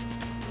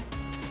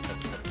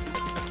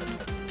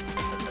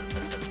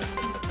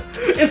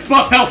 It's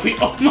buff healthy.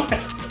 Oh my.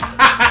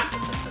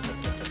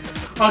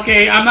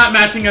 Okay, I'm not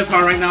mashing as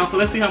hard right now, so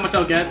let's see how much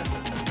I'll get.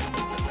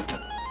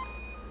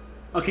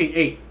 Okay,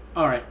 8.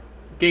 Alright.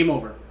 Game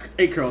over.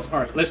 8 curls.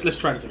 Alright, let's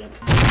try this again.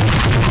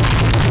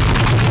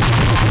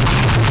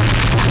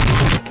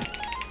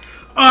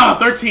 Ah,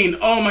 13.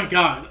 Oh my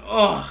god.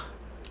 Oh.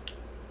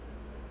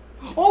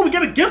 Oh, we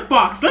got a gift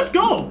box. Let's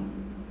go.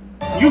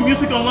 New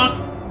music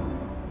unlocked.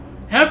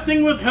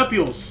 Hefting with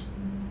Hepules.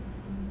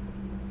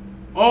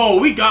 Oh,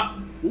 we got...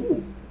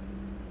 Ooh.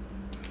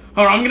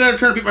 Hold on, I'm gonna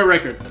try to beat my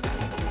record.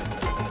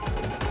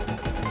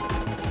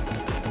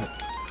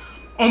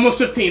 Almost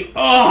 15.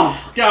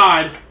 Oh,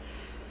 God.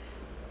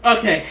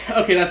 Okay,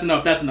 that's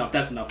enough.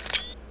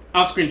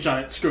 I'll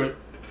screenshot it. Screw it.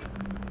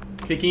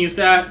 Okay, can you use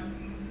that?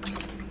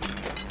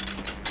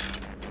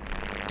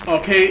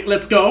 Okay,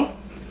 let's go.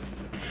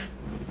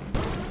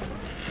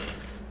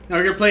 Now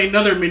we're gonna play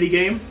another mini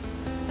game.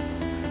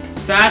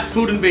 Fast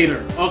Food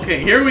Invader.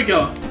 Okay, here we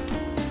go.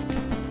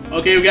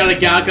 Okay, we got a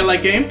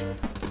Galaga-like game.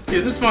 Okay,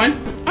 this is fine.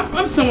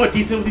 I'm somewhat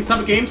decent with these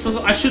type of games,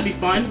 so I should be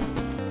fine.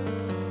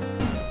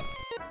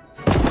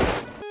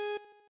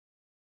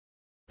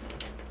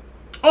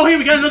 Oh, hey,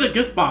 we got another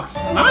gift box.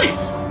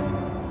 Nice.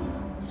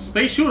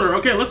 Space shooter.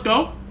 Okay, let's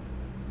go.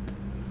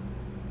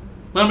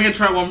 Let me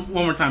try one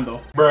more time,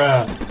 though.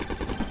 Bruh.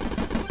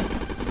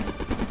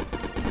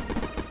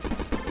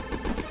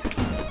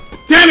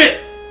 Damn it!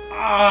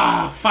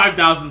 Ah,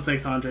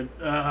 5,600.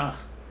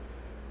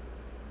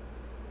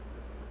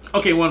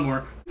 Okay, one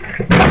more.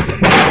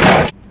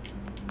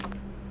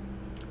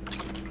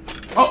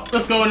 Oh,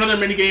 let's go another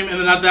minigame, and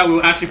then after that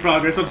we'll actually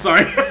progress. I'm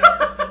sorry.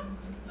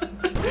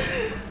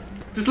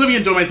 Just let me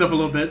enjoy myself a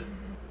little bit.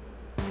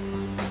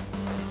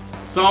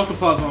 Solve the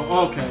puzzle.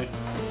 Okay.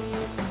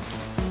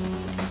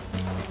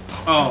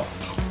 Oh.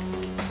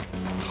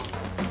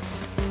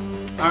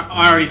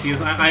 I already see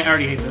this. I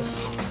already hate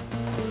this.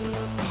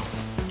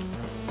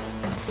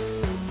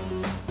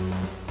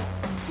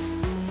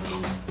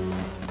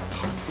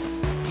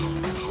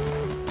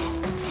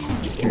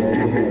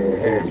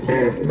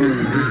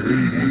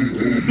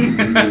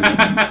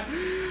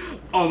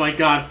 Oh my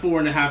god,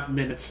 4.5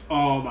 minutes.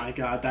 Oh my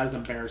god, that is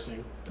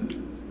embarrassing.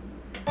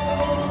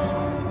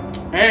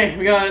 Hey,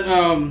 we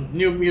got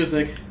new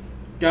music.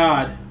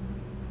 God.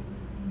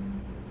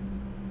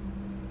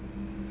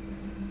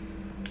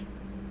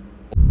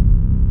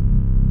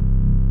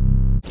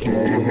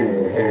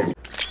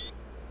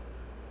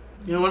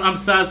 You know what? I'm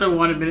satisfied with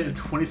 1 minute and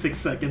 26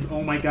 seconds.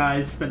 Oh my god,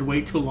 I spent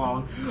way too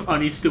long on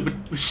these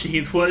stupid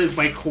machines. What is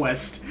my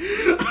quest?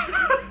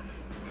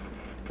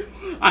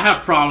 I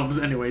have problems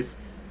anyways.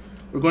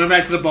 We're going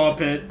back to the ball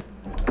pit.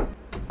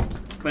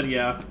 But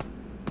yeah.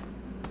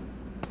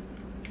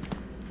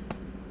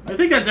 I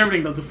think that's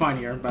everything though to find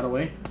here, by the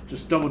way.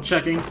 Just double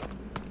checking.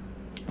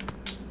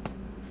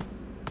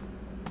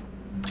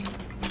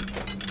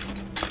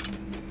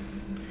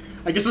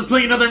 I guess we're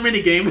playing another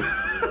minigame.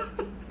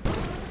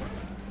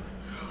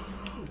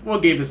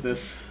 What game is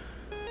this?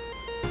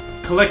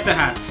 Collect the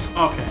hats.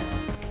 Okay.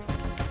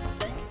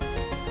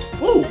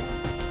 Ooh!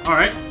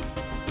 Alright.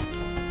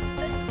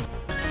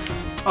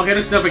 Okay,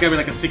 there's definitely gotta be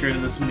like a secret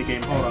in this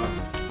minigame. Hold on.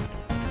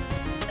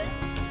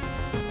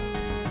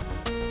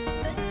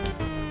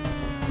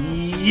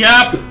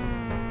 Yep!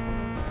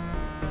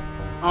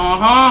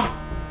 Uh-huh!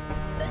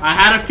 I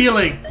had a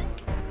feeling.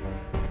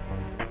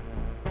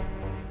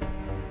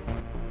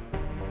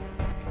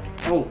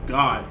 Oh,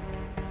 God.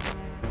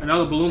 And now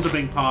the balloons are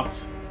being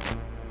popped.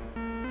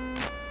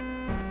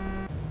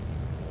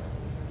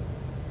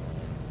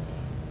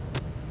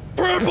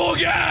 Purple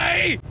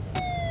guy!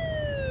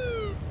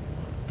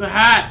 The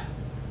hat!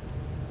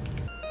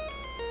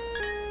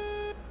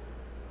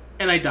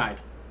 And I died.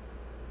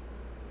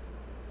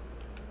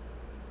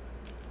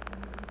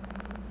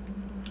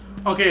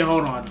 Okay,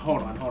 hold on.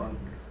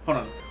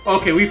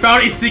 Okay, we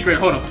found a secret.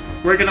 Hold up.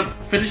 We're gonna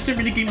finish the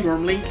minigame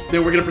normally,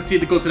 then we're gonna proceed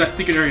to go to that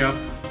secret area,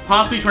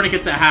 possibly trying to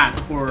get the hat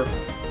before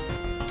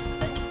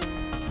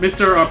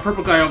Mr.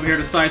 Purple Guy over here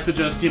decides to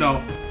just, you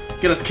know,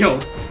 get us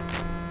killed.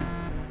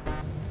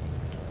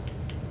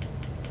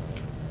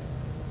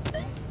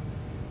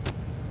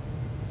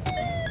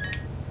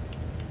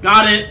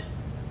 Got it.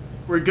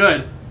 We're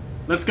good.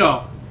 Let's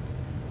go.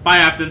 Bye,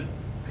 Afton.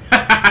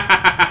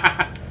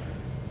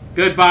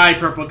 Goodbye,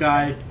 Purple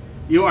Guy.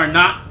 You are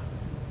not...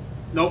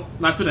 Nope,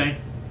 not today.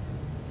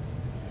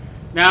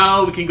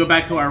 Now we can go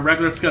back to our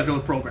regular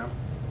scheduled program.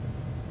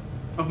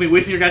 Of me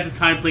wasting your guys'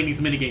 time playing these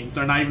minigames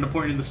that are not even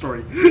important in the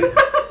story.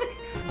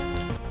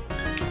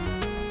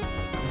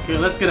 Okay,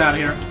 let's get out of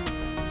here.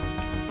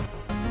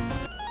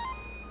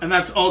 And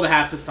that's all the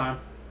has this time.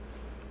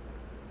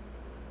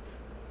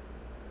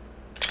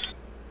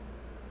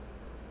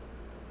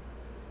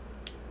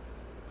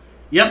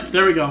 Yep,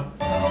 there we go.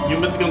 New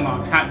Mystic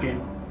unlocked. Hat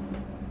game.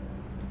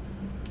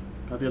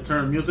 Got the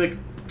alternative music.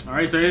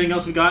 Alright, is there anything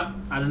else we got?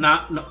 I did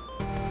not... No.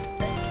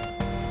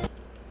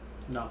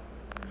 No.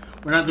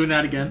 We're not doing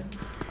that again.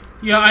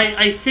 Yeah,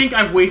 I think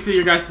I've wasted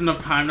your guys enough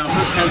time now, so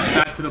let's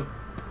head back to the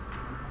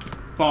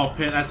ball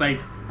pit as I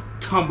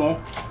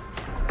tumble.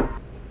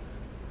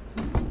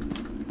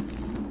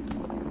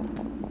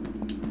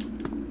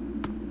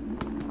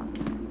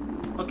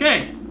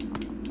 Okay.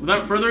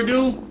 Without further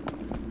ado,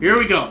 here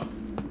we go.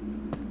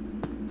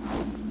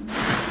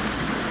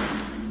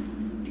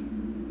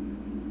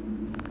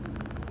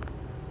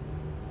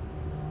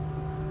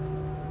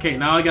 Okay,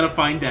 now I gotta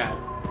find Dad.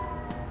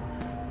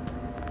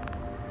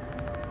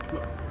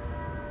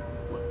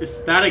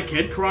 Is that a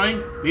kid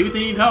crying? Maybe they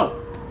need help.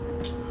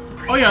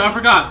 Oh yeah, I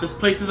forgot. This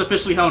place is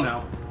officially hell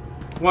now.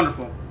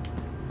 Wonderful.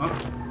 Huh?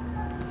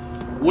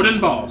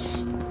 Wooden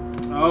balls.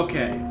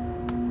 Okay.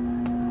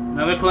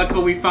 Another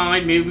collectible we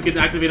find. Maybe we could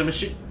activate a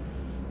machine.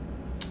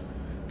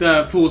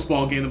 The Fool's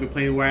Ball game that we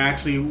played where I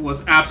actually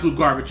was absolute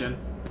garbage in.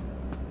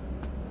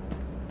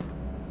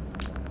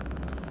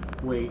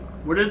 Wait,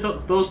 where did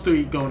those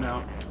three go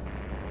now?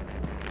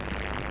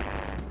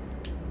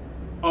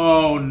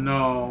 Oh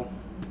no.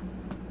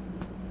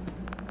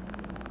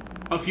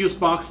 A fuse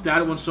box.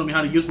 Dad once showed me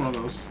how to use one of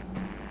those.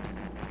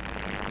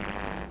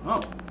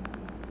 Oh.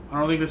 I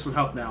don't think this would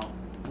help now.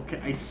 Okay,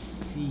 I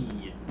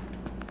see.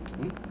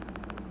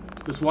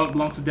 This wallet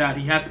belongs to Dad.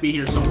 He has to be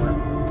here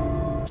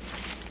somewhere.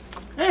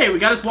 Hey, we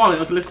got his wallet.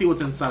 Okay, let's see what's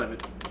inside of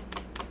it.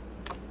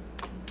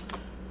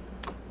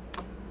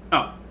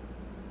 Oh.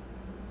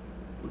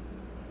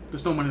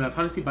 There's no money left.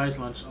 How does he buy his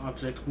lunch?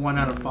 Object 1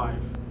 out of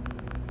 5.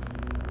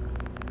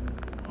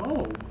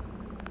 Oh.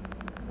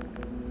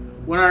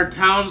 When our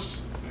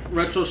town's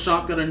retro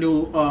shop got a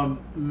new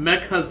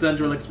Mecha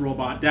Zendrelix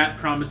robot, Dad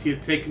promised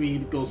he'd take me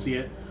to go see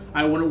it.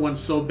 I wanted one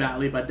so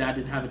badly, but Dad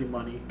didn't have any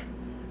money.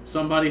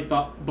 Somebody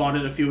bought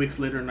it a few weeks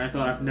later, and I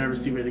thought I'd never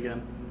see it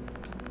again.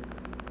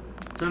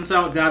 Turns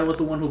out Dad was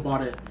the one who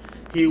bought it.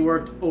 He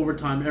worked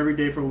overtime every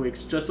day for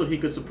weeks, just so he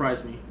could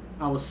surprise me.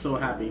 I was so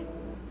happy.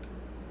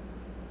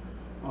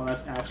 Oh,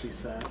 that's actually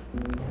sad.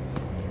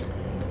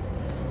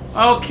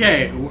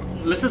 Okay,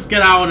 let's just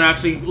get out and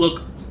actually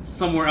look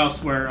somewhere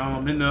elsewhere,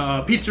 in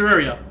the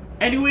pizzeria.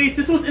 Anyways,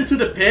 this was Into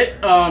the Pit.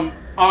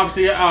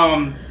 Obviously,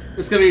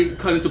 it's gonna be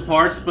cut into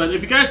parts, but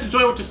if you guys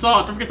enjoyed what you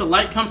saw, don't forget to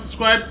like, comment,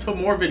 subscribe to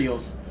more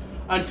videos.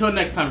 Until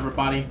next time,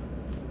 everybody.